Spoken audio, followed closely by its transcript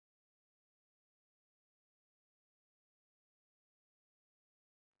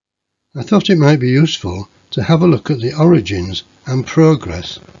I thought it might be useful to have a look at the origins and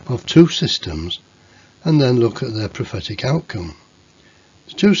progress of two systems and then look at their prophetic outcome.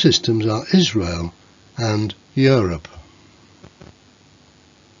 The two systems are Israel and Europe.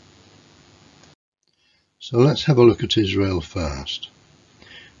 So let's have a look at Israel first.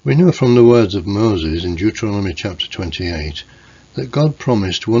 We know from the words of Moses in Deuteronomy chapter 28 that God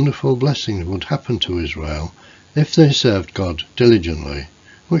promised wonderful blessings would happen to Israel if they served God diligently,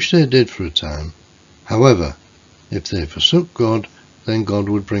 which they did for a time. However, if they forsook God, then God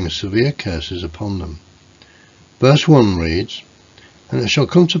would bring severe curses upon them. Verse 1 reads, "And it shall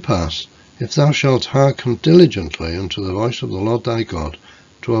come to pass, if thou shalt hearken diligently unto the voice of the Lord thy God,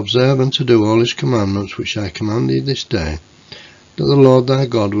 to observe and to do all his commandments which I command thee this day, that the Lord thy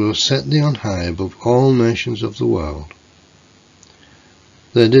God will set thee on high above all nations of the world."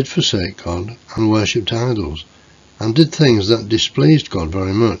 They did forsake God and worshipped idols, and did things that displeased God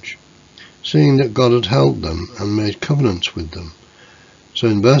very much, seeing that God had helped them and made covenants with them. So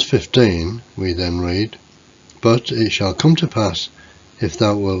in verse 15 we then read, "But it shall come to pass, if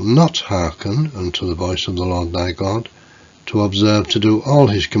thou wilt not hearken unto the voice of the Lord thy God, to observe to do all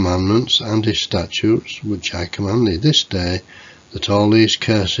his commandments and his statutes, which I command thee this day, that all these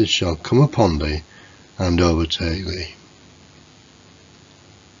curses shall come upon thee and overtake thee."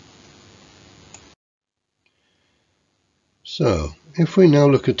 So, if we now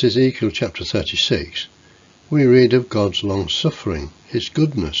look at Ezekiel chapter 36, we read of God's long-suffering, his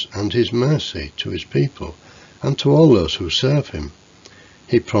goodness and his mercy to his people and to all those who serve him.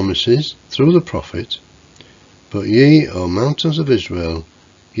 He promises, through the prophet, "But ye, O mountains of Israel,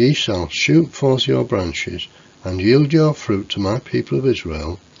 ye shall shoot forth your branches, and yield your fruit to my people of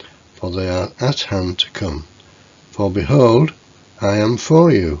Israel, for they are at hand to come. For behold, I am for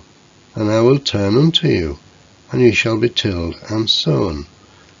you, and I will turn unto you, and ye shall be tilled and sown,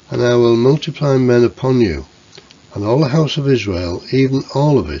 and I will multiply men upon you, and all the house of Israel, even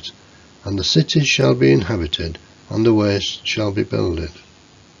all of it, and the cities shall be inhabited, and the waste shall be builded."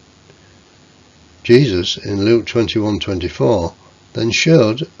 Jesus, in Luke 21:24, then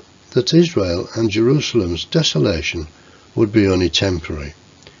showed that Israel and Jerusalem's desolation would be only temporary.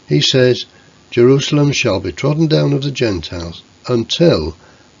 He says, "Jerusalem shall be trodden down of the Gentiles until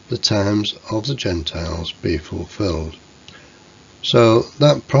the times of the Gentiles be fulfilled." So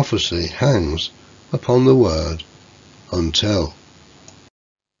that prophecy hangs upon the word "until."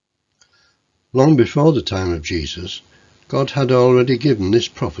 Long before the time of Jesus, God had already given this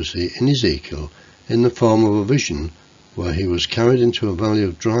prophecy in Ezekiel in the form of a vision where he was carried into a valley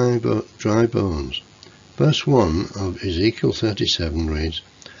of dry bones. Verse 1 of Ezekiel 37 reads,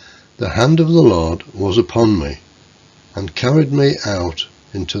 "The hand of the Lord was upon me, and carried me out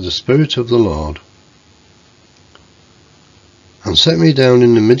into the Spirit of the Lord, and set me down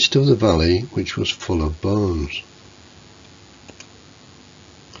in the midst of the valley which was full of bones."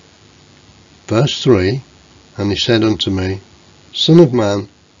 Verse 3, "And he said unto me, Son of man,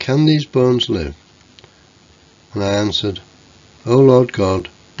 can these bones live? And I answered, O Lord God,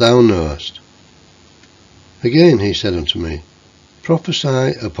 thou knowest. Again he said unto me,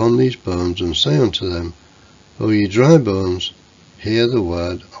 Prophesy upon these bones, and say unto them, O ye dry bones, hear the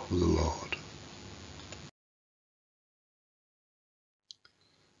word of the Lord."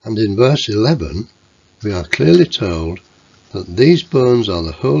 And in verse 11 we are clearly told that these bones are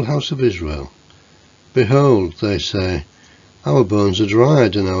the whole house of Israel. "Behold," they say, "our bones are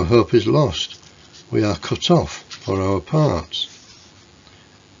dried, and our hope is lost. We are cut off for our parts."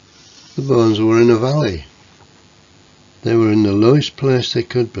 The bones were in a valley. They were in the lowest place they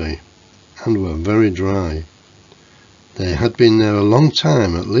could be, and were very dry. They had been there a long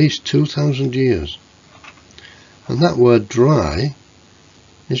time, at least 2,000 years. And that word "dry"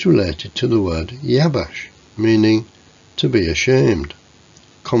 is related to the word yabash, meaning to be ashamed,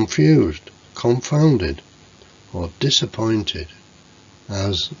 confused, confounded, or disappointed,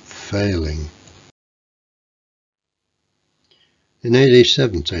 as failing. In AD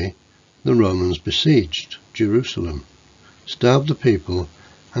 70, the Romans besieged Jerusalem, starved the people,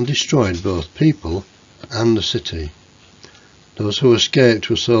 and destroyed both people and the city. Those who escaped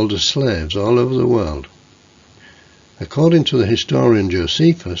were sold as slaves all over the world. According to the historian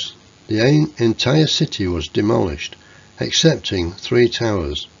Josephus, the entire city was demolished, excepting 3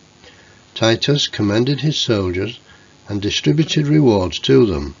 towers. Titus commended his soldiers and distributed rewards to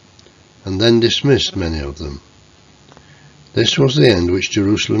them, and then dismissed many of them. This was the end which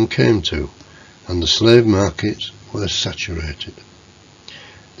Jerusalem came to, and the slave markets were saturated.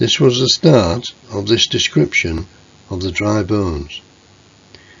 This was the start of this description of the dry bones.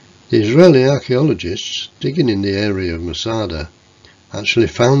 The Israeli archaeologists digging in the area of Masada actually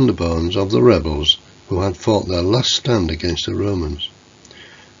found the bones of the rebels who had fought their last stand against the Romans.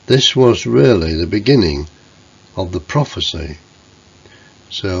 This was really the beginning of the prophecy.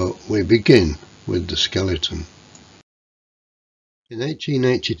 So we begin with the skeleton. In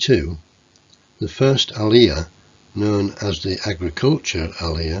 1882, the first Aliyah, known as the Agriculture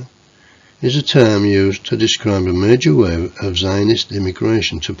Aliyah, is a term used to describe a major wave of Zionist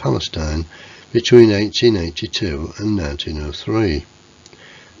immigration to Palestine between 1882 and 1903.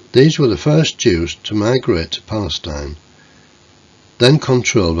 These were the first Jews to migrate to Palestine, then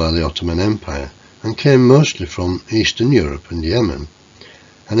controlled by the Ottoman Empire, and came mostly from Eastern Europe and Yemen.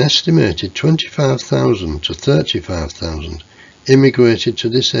 An estimated 25,000 to 35,000 immigrated to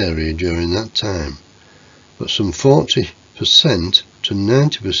this area during that time, but some 40% to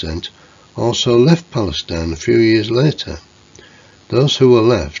 90% also left Palestine a few years later. Those who were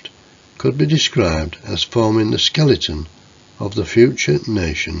left could be described as forming the skeleton of the future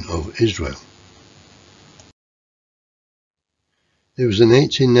nation of Israel. It was in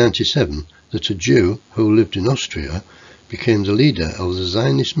 1897 that a Jew who lived in Austria became the leader of the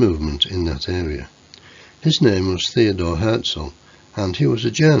Zionist movement in that area. His name was Theodor Herzl, and he was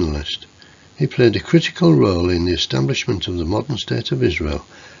a journalist. He played a critical role in the establishment of the modern state of Israel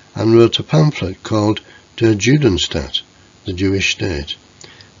and wrote a pamphlet called Der Judenstaat, the Jewish state.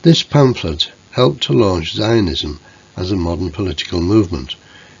 This pamphlet helped to launch Zionism as a modern political movement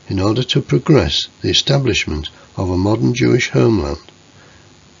in order to progress the establishment of a modern Jewish homeland,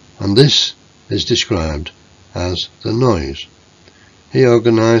 and this is described as the noise. He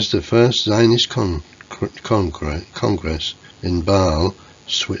organized the first Zionist Congress in Basel,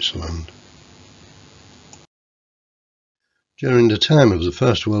 Switzerland. During the time of the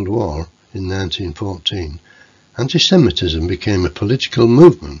First World War in 1914, anti-Semitism became a political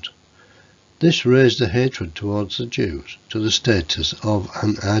movement. This raised the hatred towards the Jews to the status of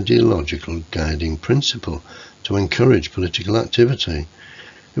an ideological guiding principle to encourage political activity.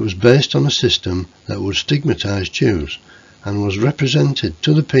 It was based on a system that would stigmatize Jews and was represented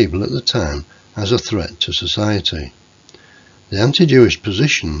to the people at the time as a threat to society. The anti-Jewish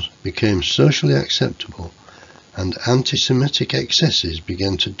positions became socially acceptable, and anti-Semitic excesses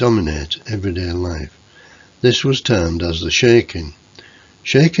began to dominate everyday life. This was termed as the shaking.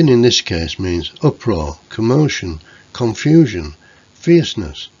 Shaking in this case means uproar, commotion, confusion,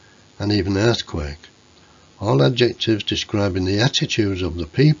 fierceness, and even earthquake. All adjectives describing the attitudes of the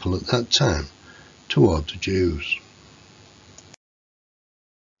people at that time toward the Jews.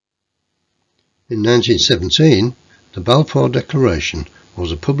 In 1917, the Balfour Declaration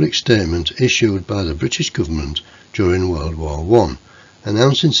was a public statement issued by the British government during World War I,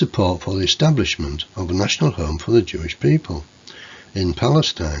 announcing support for the establishment of a national home for the Jewish people in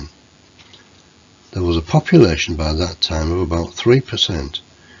Palestine. There was a population by that time of about 3%.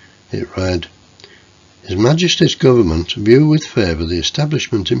 It read, "His Majesty's Government view with favour the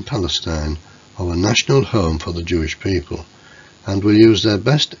establishment in Palestine of a national home for the Jewish people, and will use their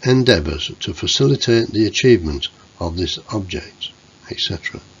best endeavours to facilitate the achievement of this object,"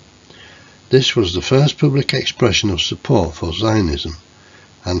 etc. This was the first public expression of support for Zionism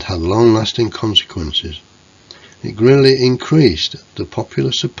and had long-lasting consequences. It greatly increased the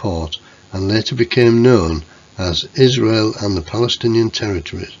popular support and later became known as Israel and the Palestinian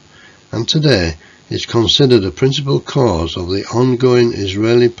Territories, and today is considered a principal cause of the ongoing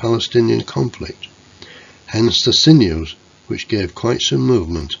Israeli-Palestinian conflict, hence the sinews which gave quite some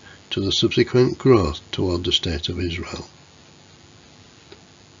movement to the subsequent growth toward the State of Israel.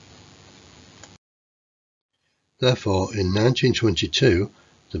 Therefore, in 1922,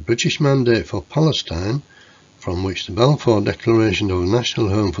 the British mandate for Palestine, from which the Balfour Declaration of a national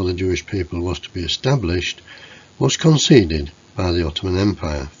home for the Jewish people was to be established, was conceded by the Ottoman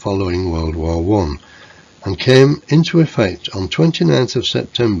Empire following World War I, and came into effect on 29th of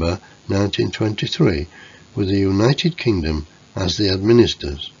September 1923, with the United Kingdom as the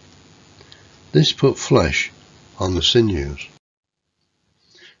administrators. This put flesh on the sinews.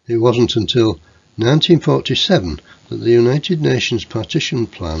 It wasn't until 1947 that the United Nations Partition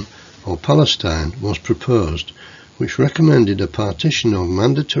Plan for Palestine was proposed, which recommended a partition of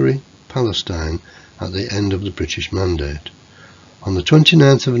mandatory Palestine at the end of the British mandate. On the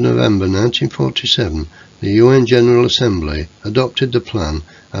 29th of November 1947, the UN General Assembly adopted the plan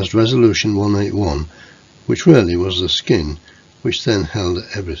as Resolution 181, which really was the skin which then held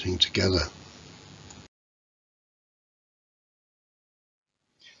everything together.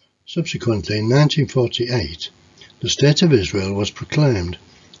 Subsequently, in 1948, the State of Israel was proclaimed,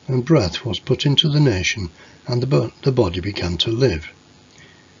 and breath was put into the nation, and the body began to live.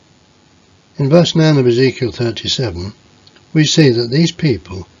 In verse 9 of Ezekiel 37, we see that these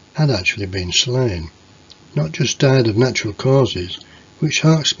people had actually been slain, not just died of natural causes, which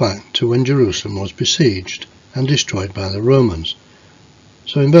harks back to when Jerusalem was besieged and destroyed by the Romans.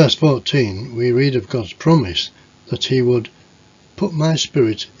 So in verse 14 we read of God's promise that he would put my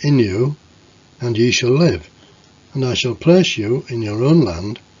spirit in you, and ye shall live, and I shall place you in your own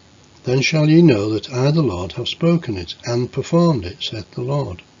land. Then shall ye know that I the Lord have spoken it, and performed it, saith the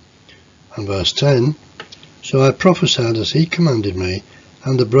Lord. And verse 10, so I prophesied as he commanded me,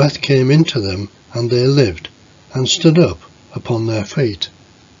 and the breath came into them, and they lived, and stood up upon their feet,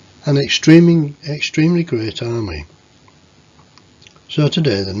 an extremely great army. So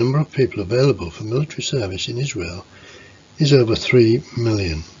today the number of people available for military service in Israel is over 3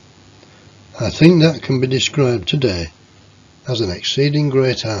 million. I think that can be described today as an exceeding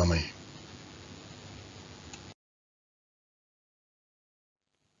great army.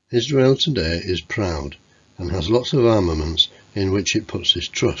 Israel today is proud and has lots of armaments in which it puts its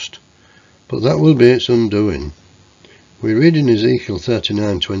trust, but that will be its undoing. We read in Ezekiel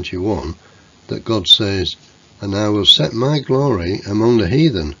 39:21 that God says, and I will set my glory among the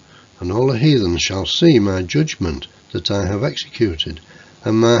heathen, and all the heathen shall see my judgment that I have executed,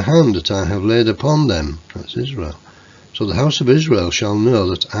 and my hand that I have laid upon them. That's Israel. So the house of Israel shall know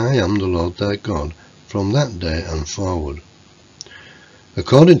that I am the Lord their God from that day and forward.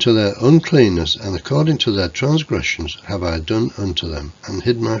 According to their uncleanness and according to their transgressions have I done unto them, and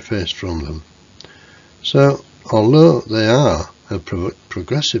hid my face from them. So, although they are a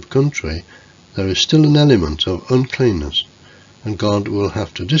progressive country, there is still an element of uncleanness, and God will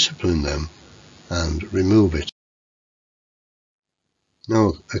have to discipline them and remove it.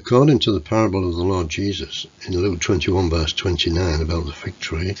 Now, according to the parable of the Lord Jesus in Luke 21 verse 29 about the fig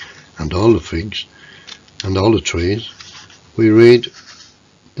tree and all the figs and all the trees, we read,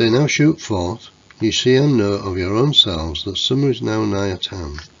 they now shoot forth, ye see and know of your own selves that summer is now nigh at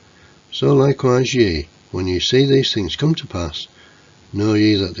hand. So likewise ye, when ye see these things come to pass, know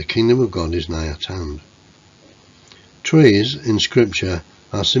ye that the kingdom of God is nigh at hand. Trees in Scripture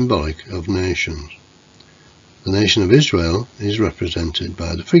are symbolic of nations. The nation of Israel is represented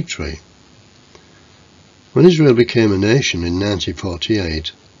by the fig tree. When Israel became a nation in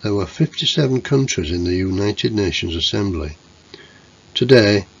 1948, there were 57 countries in the United Nations Assembly.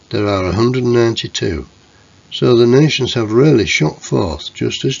 Today, there are 192, so the nations have really shot forth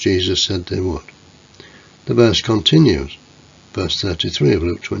just as Jesus said they would. The verse continues, verse 33 of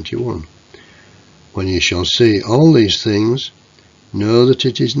Luke 21. When ye shall see all these things, know that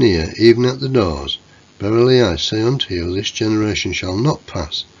it is near, even at the doors. Verily I say unto you, this generation shall not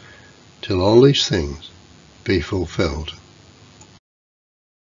pass, till all these things be fulfilled.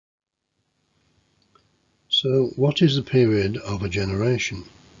 So, what is the period of a generation?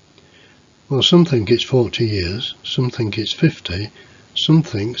 Well, some think it's 40 years, some think it's 50, some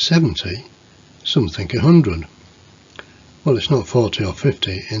think 70, some think 100. Well, it's not 40 or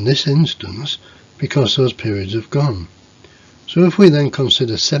 50 in this instance, because those periods have gone. So if we then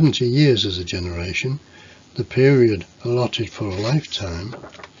consider 70 years as a generation, the period allotted for a lifetime,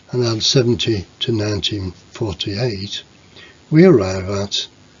 and add 70 to 1948, we arrive at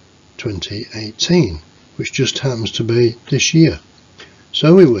 2018, which just happens to be this year.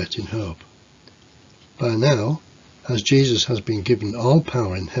 So we wait in hope. By now, as Jesus has been given all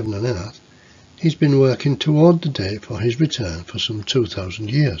power in heaven and earth, he's been working toward the date for his return for some 2,000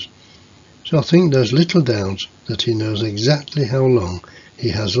 years. So I think there's little doubt that he knows exactly how long he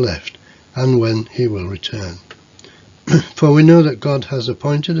has left and when he will return. For we know that God has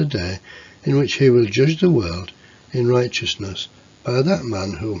appointed a day in which he will judge the world in righteousness by that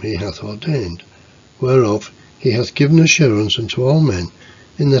man whom he hath ordained, whereof he hath given assurance unto all men,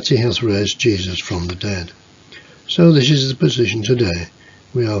 in that he hath raised Jesus from the dead. So this is the position today.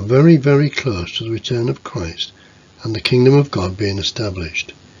 We are very, very close to the return of Christ and the kingdom of God being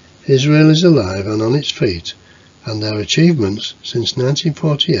established. Israel is alive and on its feet, and their achievements since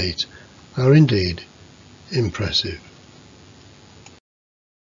 1948 are indeed impressive.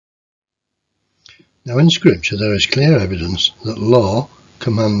 Now in Scripture there is clear evidence that law,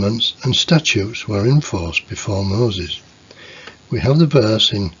 commandments and statutes were in force before Moses. We have the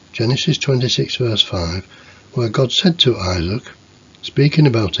verse in Genesis 26 verse 5 where God said to Isaac, speaking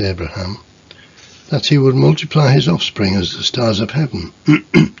about Abraham, that he would multiply his offspring as the stars of heaven,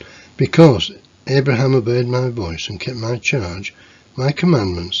 because Abraham obeyed my voice and kept my charge, my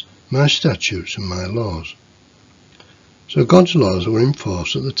commandments, my statutes and my laws. So God's laws were in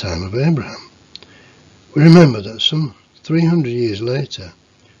force at the time of Abraham. We remember that some 300 years later,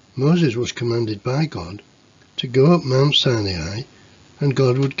 Moses was commanded by God to go up Mount Sinai, and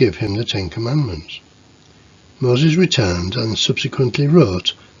God would give him the 10 Commandments. Moses returned and subsequently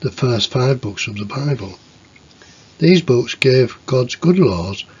wrote the first 5 books of the Bible. These books gave God's good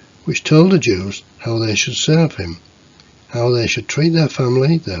laws which told the Jews how they should serve him, how they should treat their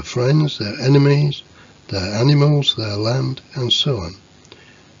family, their friends, their enemies, their animals, their land, and so on.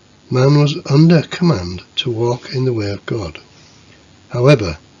 Man was under command to walk in the way of God.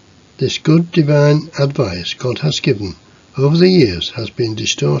 However, this good divine advice God has given over the years has been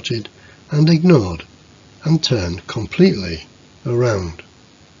distorted and ignored and turned completely around.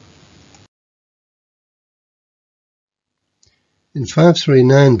 In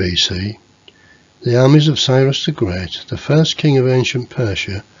 539 BC, the armies of Cyrus the Great, the first king of ancient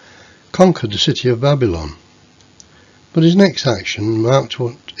Persia, conquered the city of Babylon. But his next action marked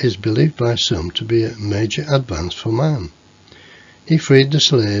what is believed by some to be a major advance for man. He freed the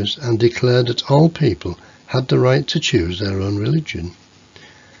slaves and declared that all people had the right to choose their own religion.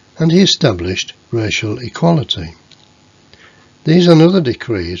 And he established racial equality. These and other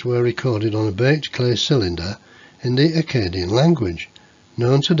decrees were recorded on a baked clay cylinder in the Akkadian language,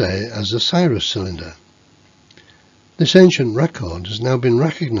 known today as the Cyrus cylinder. This ancient record has now been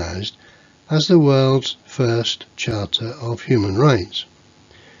recognized as the world's first Charter of Human Rights.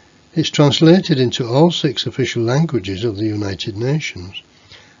 It's translated into all 6 official languages of the United Nations,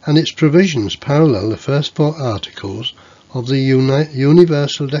 and its provisions parallel the first 4 articles of the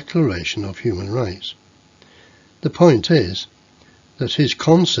Universal Declaration of Human Rights. The point is that his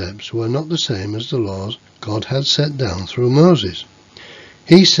concepts were not the same as the laws God had set down through Moses.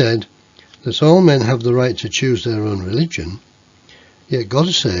 He said that all men have the right to choose their own religion, yet God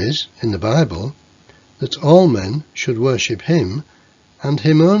says in the Bible that all men should worship him and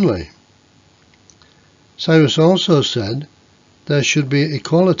him only. Cyrus also said there should be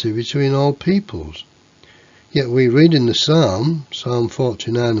equality between all peoples, yet we read in the Psalm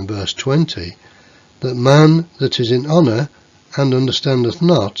 49 and verse 20, that man that is in honour and understandeth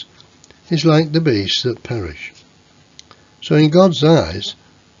not is like the beasts that perish. So in God's eyes,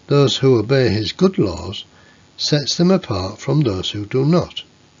 those who obey his good laws sets them apart from those who do not.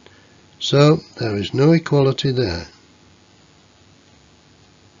 So there is no equality there.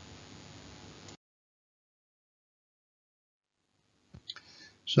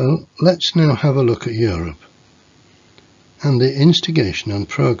 So let's now have a look at Europe and the instigation and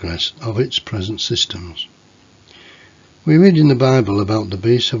progress of its present systems. We read in the Bible about the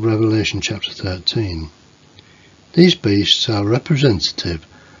beasts of Revelation chapter 13. These beasts are representative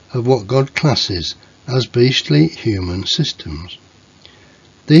of what God classes as beastly human systems.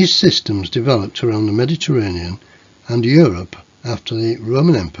 These systems developed around the Mediterranean and Europe after the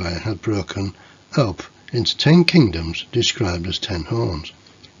Roman Empire had broken up into 10 kingdoms described as 10 horns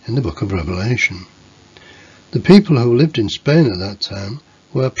in the book of Revelation. The people who lived in Spain at that time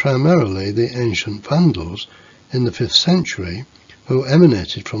were primarily the ancient Vandals in the 5th century who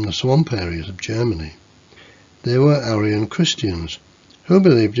emanated from the swamp areas of Germany. They were Arian Christians who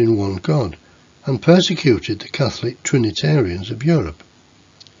believed in one God and persecuted the Catholic Trinitarians of Europe.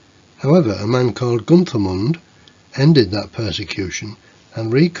 However, a man called Gunthermund ended that persecution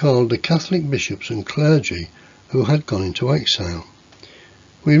and recalled the Catholic bishops and clergy who had gone into exile.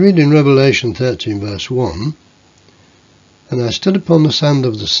 We read in Revelation 13 verse 1, "And I stood upon the sand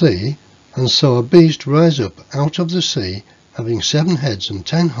of the sea, and saw a beast rise up out of the sea, having 7 heads and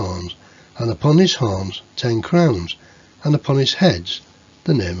 10 horns, and upon his horns 10 crowns, and upon his heads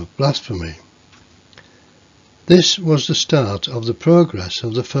the name of blasphemy." This was the start of the progress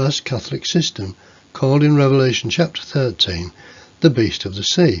of the first Catholic system, called in Revelation chapter 13 the beast of the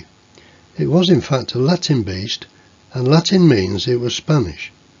sea. It was in fact a Latin beast, and Latin means it was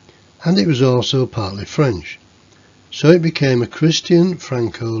Spanish, and it was also partly French. So it became a Christian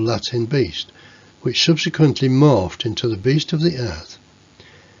Franco-Latin beast, which subsequently morphed into the beast of the earth.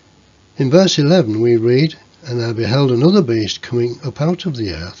 In verse 11 we read, "And I beheld another beast coming up out of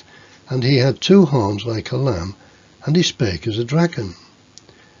the earth, and he had 2 horns like a lamb, and he spake as a dragon."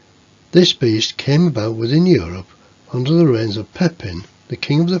 This beast came about within Europe under the reigns of Pepin, the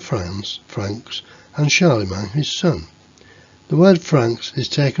king of the Franks, and Charlemagne his son. The word Franks is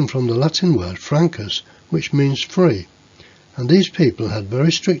taken from the Latin word francus, which means free, and these people had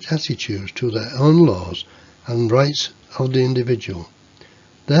very strict attitudes to their own laws and rights of the individual.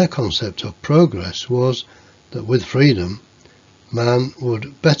 Their concept of progress was that with freedom, man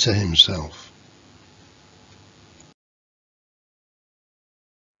would better himself.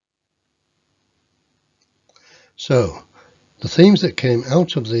 So, the themes that came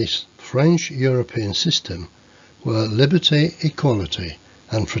out of this French European system were liberty, equality,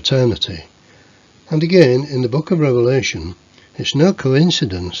 and fraternity. And again, in the book of Revelation, it's no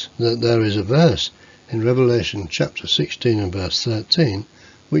coincidence that there is a verse in Revelation chapter 16 and verse 13,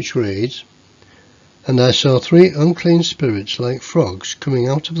 which reads, "And I saw 3 unclean spirits like frogs coming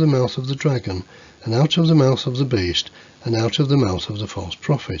out of the mouth of the dragon, and out of the mouth of the beast, and out of the mouth of the false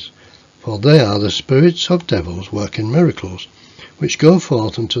prophet. For they are the spirits of devils working miracles, which go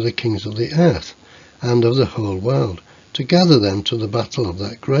forth unto the kings of the earth, and of the whole world, to gather them to the battle of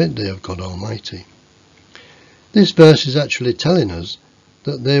that great day of God Almighty." This verse is actually telling us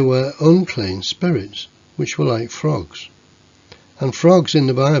that they were unclean spirits, which were like frogs. And frogs in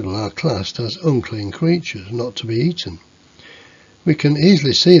the Bible are classed as unclean creatures, not to be eaten. We can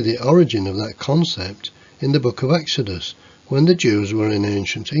easily see the origin of that concept in the book of Exodus, when the Jews were in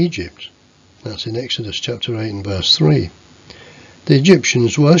ancient Egypt. That's in Exodus chapter 8 and verse 3. The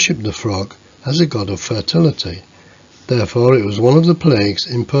Egyptians worshipped the frog as a god of fertility. Therefore it was one of the plagues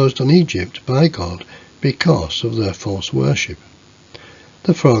imposed on Egypt by God because of their false worship.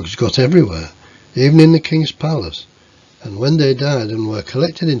 The frogs got everywhere, even in the king's palace, and when they died and were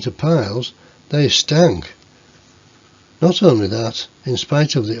collected into piles, they stank. Not only that, in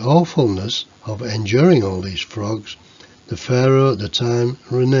spite of the awfulness of enduring all these frogs, the Pharaoh at the time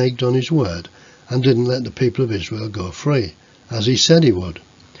reneged on his word and didn't let the people of Israel go free, as he said he would.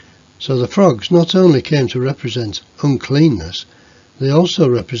 So the frogs not only came to represent uncleanness, they also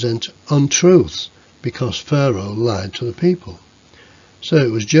represent untruths, because Pharaoh lied to the people. So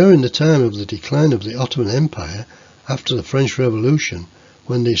it was during the time of the decline of the Ottoman Empire, after the French Revolution,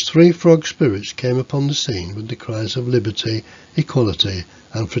 when these 3 frog spirits came upon the scene with the cries of liberty, equality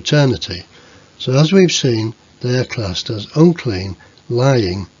and fraternity. So as we've seen, they are classed as unclean,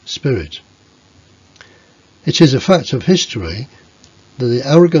 lying spirit. It is a fact of history that the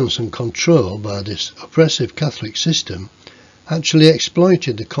arrogance and control by this oppressive Catholic system actually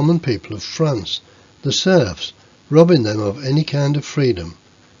exploited the common people of France, the serfs, robbing them of any kind of freedom,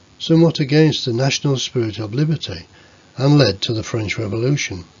 somewhat against the national spirit of liberty, and led to the French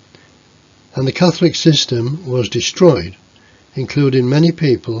Revolution. And the Catholic system was destroyed, including many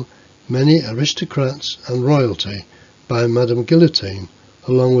people, many aristocrats and royalty, by Madame Guillotine,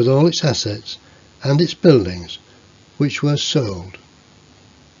 along with all its assets and its buildings, which were sold.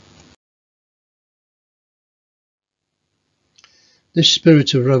 This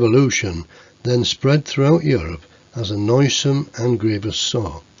spirit of revolution then spread throughout Europe as a noisome and grievous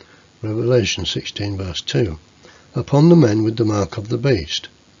sore, Revelation 16 verse 2, upon the men with the mark of the beast.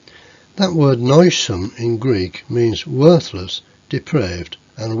 That word noisome in Greek means worthless, depraved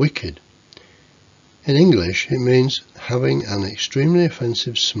and wicked. In English it means having an extremely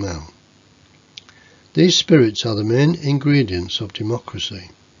offensive smell. These spirits are the main ingredients of democracy.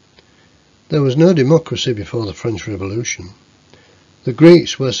 There was no democracy before the French Revolution. The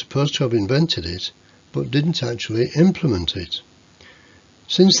Greeks were supposed to have invented it, but didn't actually implement it.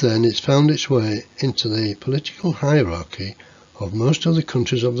 Since then it's found its way into the political hierarchy of most of the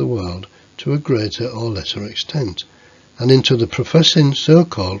countries of the world to a greater or lesser extent, and into the professing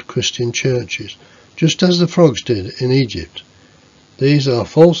so-called Christian churches, just as the frogs did in Egypt. These are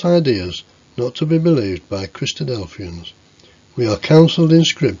false ideas not to be believed by Christadelphians. We are counselled in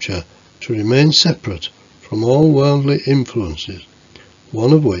Scripture to remain separate from all worldly influences,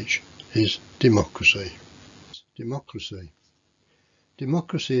 one of which is democracy.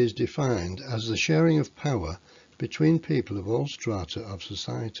 Democracy is defined as the sharing of power between people of all strata of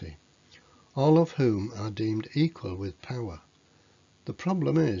society, all of whom are deemed equal with power. The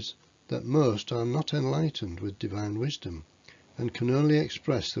problem is that most are not enlightened with divine wisdom, and can only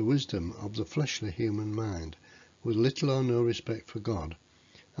express the wisdom of the fleshly human mind, with little or no respect for God,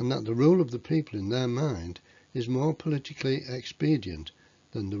 and that the rule of the people in their mind is more politically expedient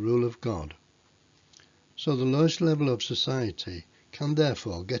than the rule of God. So the lowest level of society can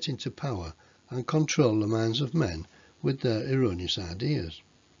therefore get into power and control the minds of men with their erroneous ideas.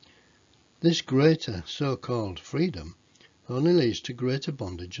 This greater so-called freedom only leads to greater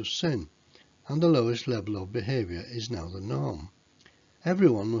bondage of sin, and the lowest level of behaviour is now the norm.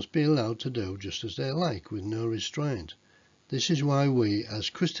 Everyone must be allowed to do just as they like with no restraint. This is why we as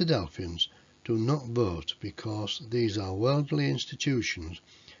Christadelphians do not vote, because these are worldly institutions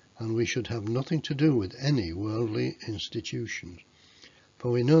and we should have nothing to do with any worldly institutions.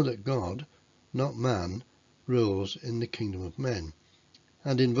 For we know that God, not man, rules in the kingdom of men,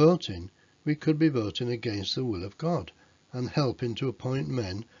 and in voting we could be voting against the will of God and helping to appoint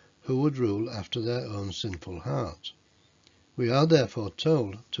men who would rule after their own sinful hearts. We are therefore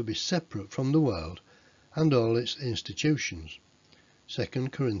told to be separate from the world and all its institutions. 2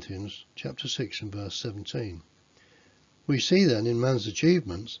 Corinthians chapter 6 and verse 17. We see then in man's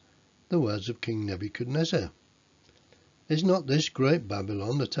achievements the words of King Nebuchadnezzar. Is not this great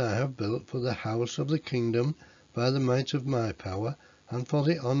Babylon that I have built for the house of the kingdom by the might of my power and for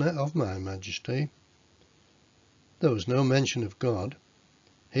the honour of my majesty? There was no mention of God.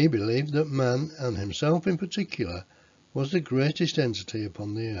 He believed that man, and himself in particular, was the greatest entity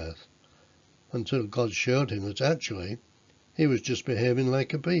upon the earth, until God showed him that actually he was just behaving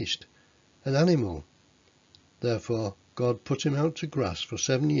like a beast, an animal. Therefore God put him out to grass for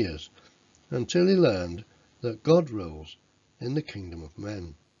 7 years, until he learned that God rules in the kingdom of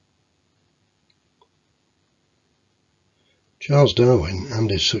men. Charles Darwin and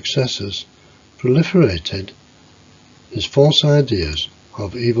his successors proliferated his false ideas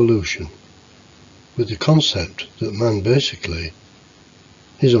of evolution, with the concept that man basically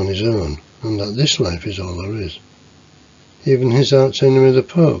is on his own, and that this life is all there is. Even his arch enemy the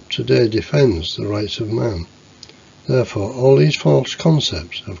Pope today defends the rights of man. Therefore all these false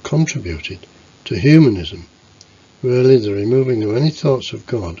concepts have contributed to humanism, really the removing of any thoughts of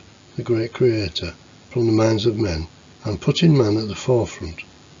God, the great creator, from the minds of men, and putting man at the forefront.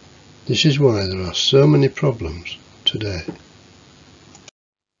 This is why there are so many problems today.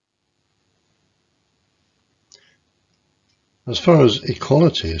 As far as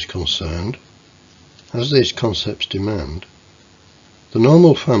equality is concerned, as these concepts demand, the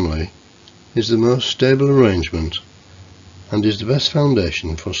normal family is the most stable arrangement and is the best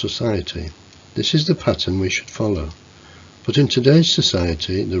foundation for society. This is the pattern we should follow. But in today's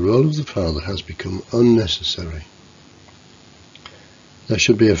society, the role of the father has become unnecessary. There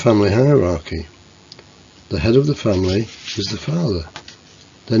should be a family hierarchy. The head of the family is the father,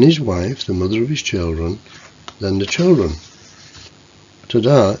 then his wife, the mother of his children, then the children.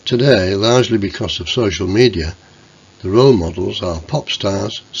 Today, largely because of social media, the role models are pop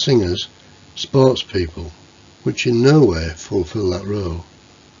stars, singers, sports people, which in no way fulfill that role.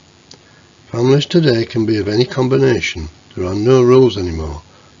 Families today can be of any combination. There are no rules anymore,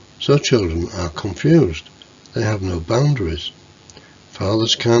 so children are confused. They have no boundaries.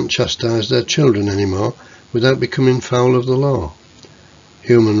 Fathers can't chastise their children anymore without becoming foul of the law.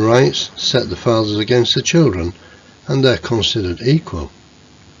 Human rights set the fathers against the children, and they're considered equal.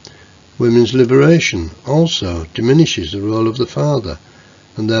 Women's liberation also diminishes the role of the father,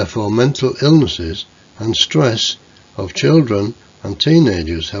 and therefore mental illnesses and stress of children and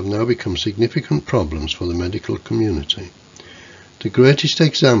teenagers have now become significant problems for the medical community. The greatest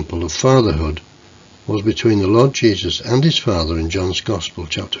example of fatherhood was between the Lord Jesus and his Father in John's Gospel,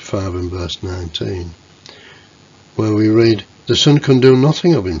 chapter 5 and verse 19, where we read, "The Son can do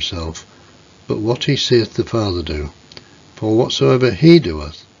nothing of himself, but what he seeth the Father do. For whatsoever he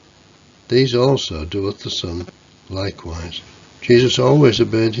doeth, these also doeth the Son likewise." Jesus always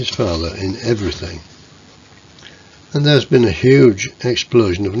obeyed his Father in everything. And there's been a huge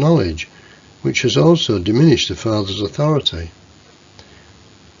explosion of knowledge, which has also diminished the Father's authority.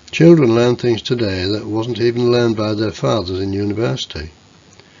 Children learn things today that wasn't even learned by their fathers in university.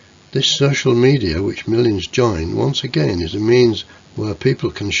 This social media, which millions join, once again is a means where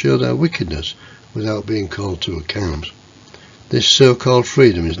people can show their wickedness without being called to account. This so-called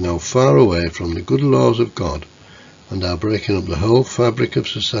freedom is now far away from the good laws of God and are breaking up the whole fabric of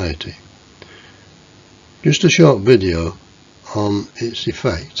society. Just a short video on its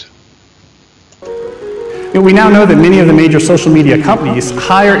effect. We now know that many of the major social media companies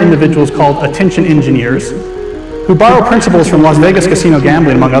hire individuals called attention engineers who borrow principles from Las Vegas casino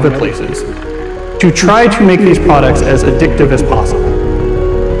gambling, among other places, to try to make these products as addictive as possible.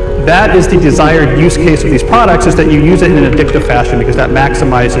 That is the desired use case of these products, is that you use it in an addictive fashion because that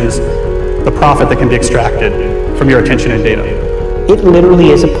maximizes the profit that can be extracted from your attention and data. It literally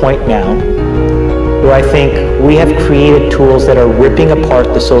is a point now where I think we have created tools that are ripping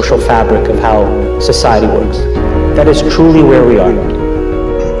apart the social fabric of how society works. That is truly where we are.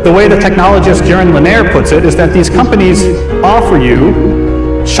 The way the technologist Jaron Lanier puts it is that these companies offer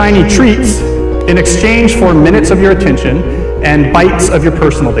you shiny treats in exchange for minutes of your attention and bytes of your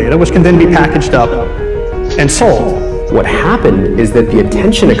personal data, which can then be packaged up and sold. What happened is that the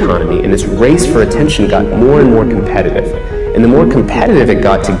attention economy and this race for attention got more and more competitive. And the more competitive it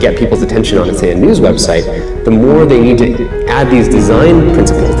got to get people's attention on, say, a news website, the more they need to add these design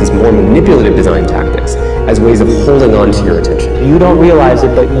principles, these more manipulative design tactics, as ways of holding on to your attention. You don't realize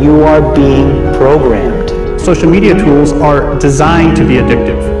it, but you are being programmed. Social media tools are designed to be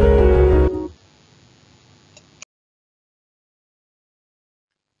addictive.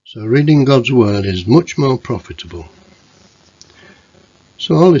 So reading God's Word is much more profitable.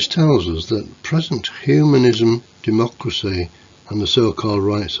 So all this tells us that present humanism, democracy and the so-called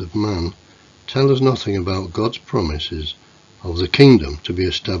rights of man tell us nothing about God's promises of the kingdom to be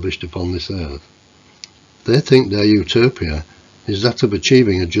established upon this earth. They think their utopia is that of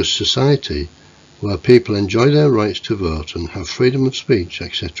achieving a just society where people enjoy their rights to vote and have freedom of speech,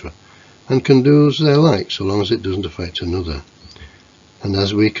 etc., and can do as they like so long as it doesn't affect another. And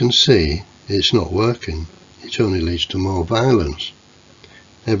as we can see, it's not working. It only leads to more violence.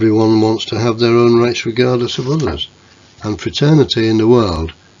 Everyone wants to have their own rights regardless of others, and fraternity in the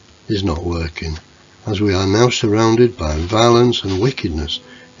world is not working, as we are now surrounded by violence and wickedness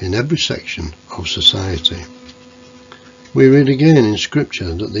in every section of society. We read again in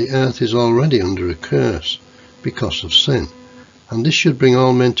Scripture that the earth is already under a curse because of sin, and this should bring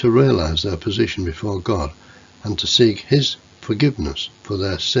all men to realize their position before God and to seek His forgiveness for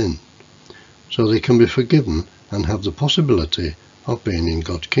their sin, so they can be forgiven and have the possibility of being in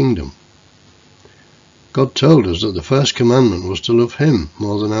God's kingdom. God told us that the first commandment was to love Him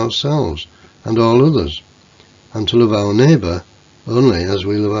more than ourselves and all others, and to love our neighbour only as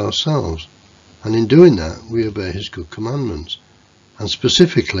we love ourselves. And in doing that, we obey His good commandments. And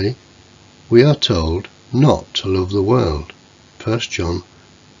specifically, we are told not to love the world. 1 John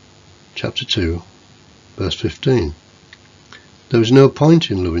chapter 2, verse 15. There is no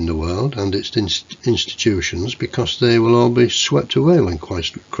point in loving the world and its institutions, because they will all be swept away when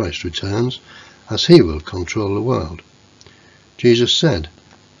Christ returns, as He will control the world. Jesus said,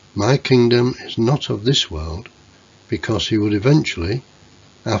 "My kingdom is not of this world," because He would eventually,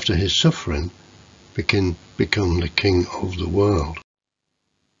 after His suffering, become the king of the world.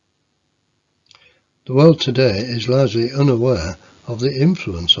 The world today is largely unaware of the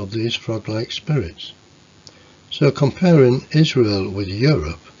influence of these frog-like spirits. So comparing Israel with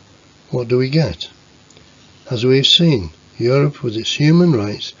Europe, what do we get? As we've seen, Europe with its human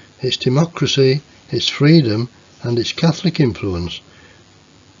rights, its democracy, its freedom and its Catholic influence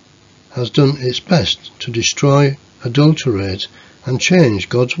has done its best to destroy, adulterate and change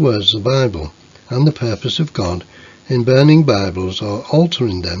God's words, the Bible, and the purpose of God in burning Bibles or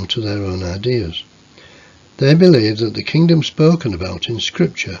altering them to their own ideas. They believe that the kingdom spoken about in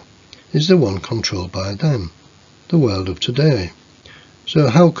Scripture is the one controlled by them, the world of today. So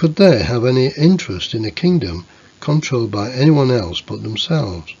how could they have any interest in a kingdom controlled by anyone else but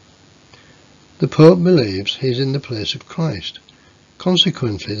themselves? The Pope believes he is in the place of Christ.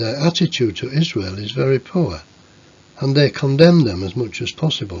 Consequently, their attitude to Israel is very poor, and they condemn them as much as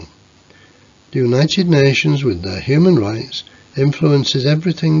possible. The United Nations, with their human rights, influences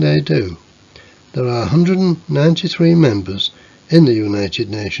everything they do. There are 193 members in the United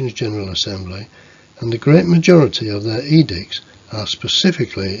Nations General Assembly, and the great majority of their edicts are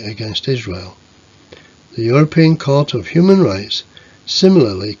specifically against Israel. The European Court of Human Rights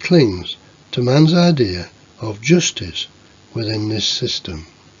similarly clings to man's idea of justice within this system.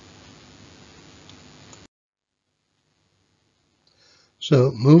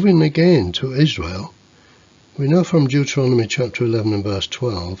 So, moving again to Israel, we know from Deuteronomy chapter 11 and verse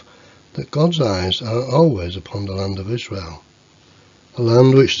 12 that God's eyes are always upon the land of Israel, a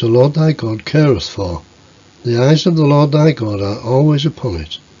land which the Lord thy God careth for. The eyes of the Lord thy God are always upon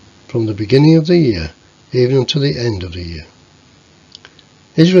it, from the beginning of the year even unto the end of the year.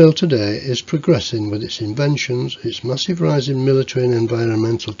 Israel today is progressing with its inventions, its massive rise in military and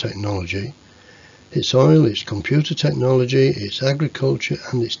environmental technology, its oil, its computer technology, its agriculture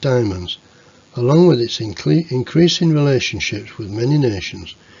and its diamonds, along with its increasing relationships with many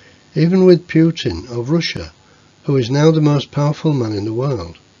nations, even with Putin of Russia, who is now the most powerful man in the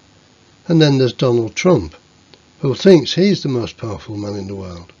world. And then there's Donald Trump, who thinks he's the most powerful man in the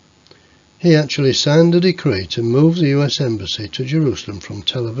world. He actually signed a decree to move the US Embassy to Jerusalem from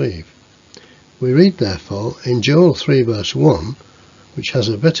Tel Aviv. We read therefore in Joel 3 verse 1, which has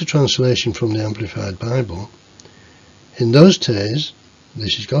a better translation from the Amplified Bible, "In those days,"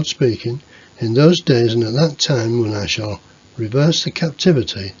 this is God speaking, "in those days and at that time when I shall reverse the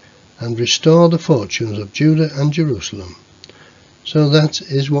captivity and restore the fortunes of Judah and Jerusalem." So that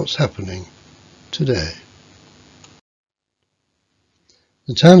is what's happening today.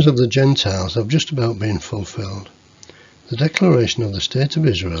 The times of the Gentiles have just about been fulfilled. The declaration of the State of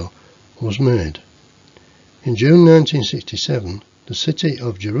Israel was made. In June 1967, the city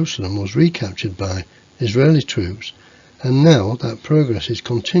of Jerusalem was recaptured by Israeli troops, and now that progress is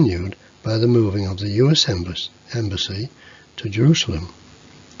continued by the moving of the US Embassy to Jerusalem.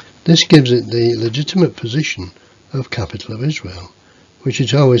 This gives it the legitimate position of capital of Israel, which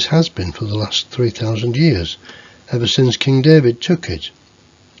it always has been for the last 3,000 years, ever since King David took it.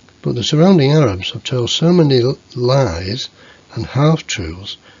 But the surrounding Arabs have told so many lies and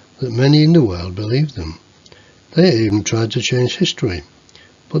half-truths that many in the world believe them. They even tried to change history,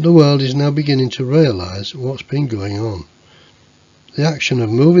 but the world is now beginning to realize what's been going on. The action of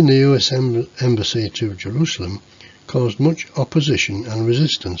moving the US Embassy to Jerusalem caused much opposition and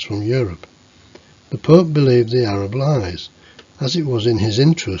resistance from Europe. The Pope believed the Arab lies, as it was in his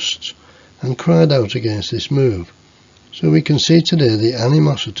interests, and cried out against this move. So we can see today the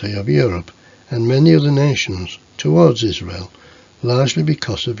animosity of Europe and many other nations towards Israel, largely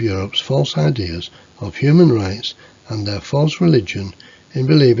because of Europe's false ideas of human rights and their false religion in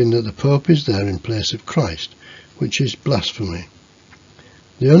believing that the Pope is there in place of Christ, which is blasphemy.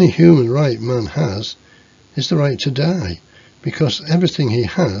 The only human right man has is the right to die, because everything he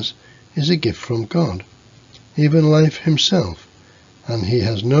has is a gift from God, even life himself, and he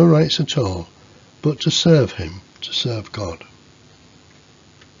has no rights at all but to serve him, to serve God.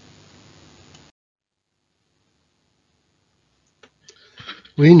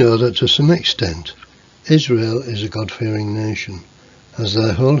 We know that to some extent Israel is a God-fearing nation, as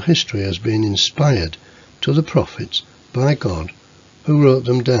their whole history has been inspired to the prophets by God, who wrote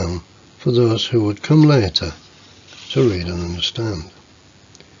them down for those who would come later to read and understand.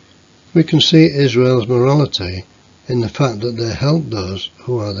 We can see Israel's morality in the fact that they helped those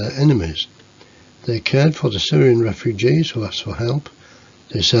who are their enemies. They cared for the Syrian refugees who asked for help.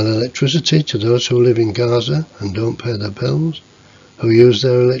 They sell electricity to those who live in Gaza and don't pay their bills, who use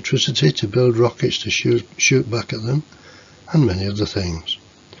their electricity to build rockets to shoot back at them, and many other things.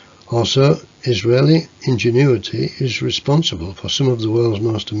 Also, Israeli ingenuity is responsible for some of the world's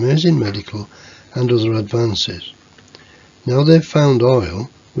most amazing medical and other advances. Now they've found oil,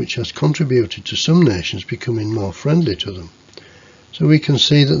 which has contributed to some nations becoming more friendly to them. So we can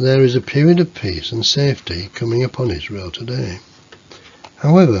see that there is a period of peace and safety coming upon Israel today.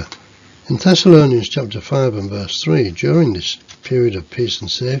 However, in Thessalonians chapter 5 and verse 3, during this period of peace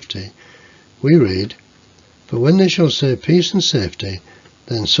and safety, we read, "For when they shall say peace and safety,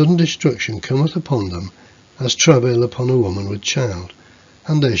 then sudden destruction cometh upon them, as travail upon a woman with child,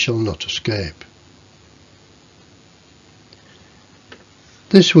 and they shall not escape."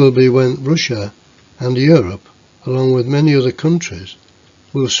 This will be when Russia and Europe, along with many other countries,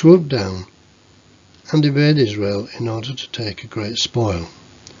 will swoop down and invade Israel in order to take a great spoil.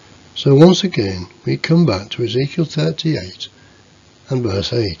 So once again we come back to Ezekiel 38 and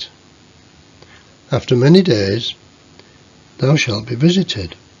verse 8. "After many days thou shalt be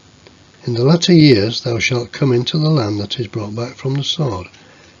visited. In the latter years thou shalt come into the land that is brought back from the sword,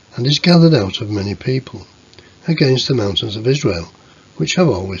 and is gathered out of many people, against the mountains of Israel, which have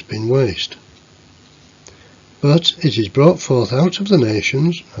always been waste. But it is brought forth out of the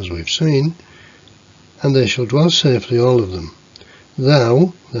nations, as we've seen, and they shall dwell safely all of them.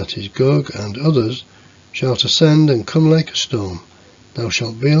 Thou, that is Gog and others, shalt ascend and come like a storm. Thou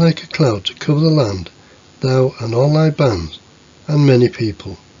shalt be like a cloud to cover the land, thou and all thy bands, and many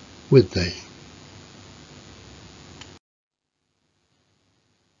people with thee."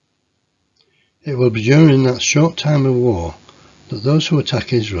 It will be during that short time of war that those who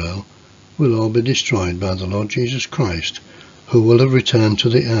attack Israel will all be destroyed by the Lord Jesus Christ, who will have returned to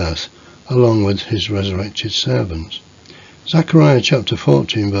the earth along with his resurrected servants. Zechariah chapter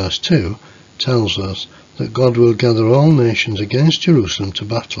 14 verse 2 tells us that God will gather all nations against Jerusalem to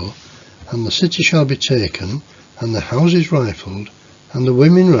battle, and the city shall be taken, and the houses rifled, and the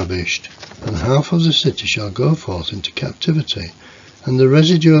women ravished, and half of the city shall go forth into captivity, and the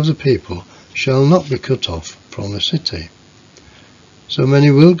residue of the people shall not be cut off from the city. So many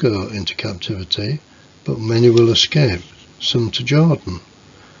will go into captivity, but many will escape, some to Jordan,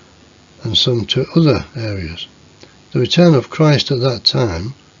 and some to other areas. The return of Christ at that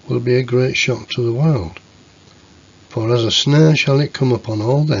time will be a great shock to the world. For as a snare shall it come upon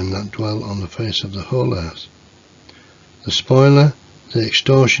all them that dwell on the face of the whole earth. The spoiler, the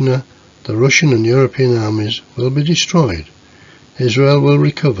extortioner, the Russian and European armies will be destroyed. Israel will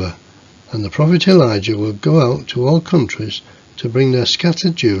recover, and the prophet Elijah will go out to all countries to bring their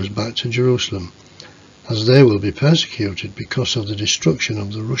scattered Jews back to Jerusalem, as they will be persecuted because of the destruction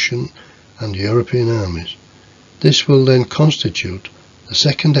of the Russian and European armies. This will then constitute the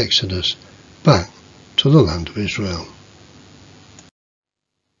second Exodus back to the land of Israel.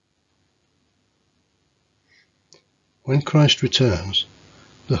 When Christ returns,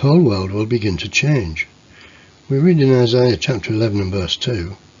 the whole world will begin to change. We read in Isaiah chapter 11 and verse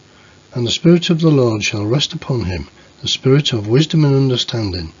 2, "And the Spirit of the Lord shall rest upon him, the Spirit of wisdom and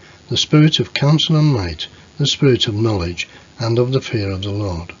understanding, the Spirit of counsel and might, the Spirit of knowledge and of the fear of the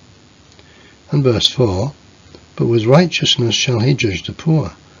Lord." And verse 4, "But with righteousness shall he judge the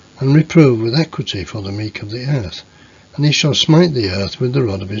poor, and reprove with equity for the meek of the earth. And he shall smite the earth with the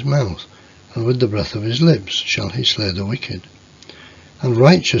rod of his mouth, and with the breath of his lips shall he slay the wicked. And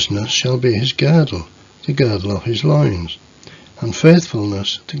righteousness shall be his girdle, the girdle of his loins. and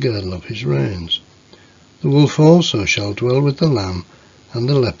faithfulness the girdle of his reins. The wolf also shall dwell with the lamb, and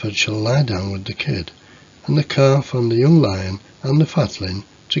the leopard shall lie down with the kid, and the calf and the young lion and the fatling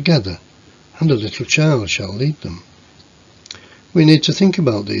together, and a little child shall lead them. We need to think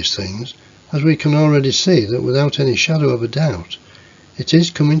about these things, as we can already see that without any shadow of a doubt, it is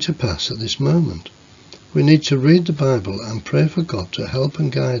coming to pass at this moment. We need to read the Bible and pray for God to help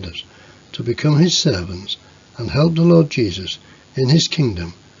and guide us, to become his servants and help the Lord Jesus in his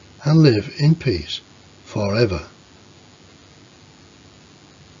kingdom and live in peace forever.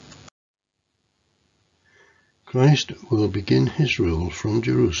 Christ will begin his rule from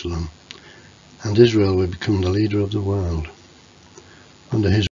Jerusalem, and Israel will become the leader of the world. Under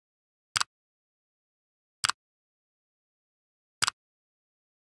his